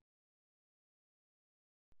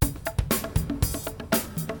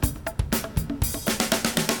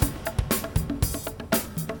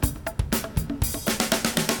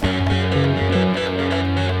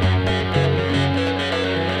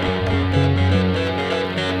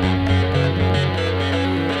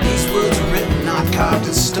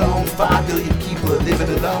billion people are living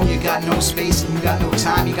alone. You got no space and you got no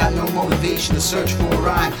time. You got no motivation to search for a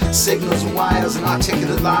rhyme. Signals and wires and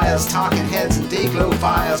articulate liars, talking heads and day glow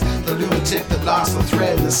fires. The lunatic that lost the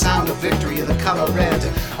thread and the sound of victory and the color red.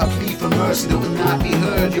 A plea for mercy that will not be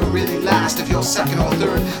heard. You're really last if you're second or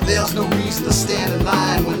third. There's no reason to stand in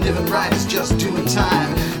line when living right is just doing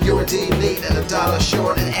time. You're a day late and $1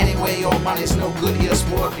 short, and anyway your money's no good here,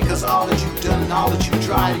 sport, because all that you've done and all that you've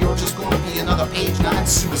tried, you're just gonna be another page 9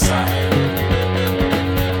 suicide.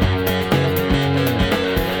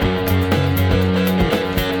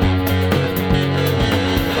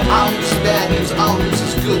 All news is bad news, all news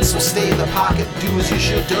is good, so stay in the pocket, do as you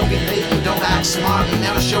should, don't be late and don't act smart, and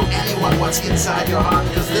never show anyone what's inside your heart,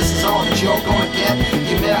 because this is all that you're gonna get.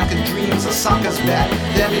 The American dream's a sucker's bet.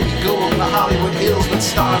 There may be gold in the Hollywood hills, but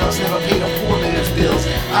Stardust never paid a poor man's bills.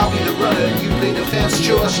 I'll be the runner and you play defense,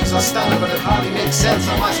 sure she's a stunner, but it hardly makes sense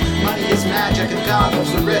unless money is magic and God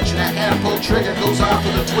loves the rich, and a hand-pulled trigger goes off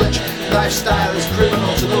with a twitch. Lifestyle is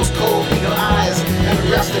criminal to those cold eagle eyes, and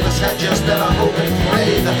the rest of us had just better hope and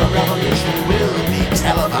pray that the revolution will be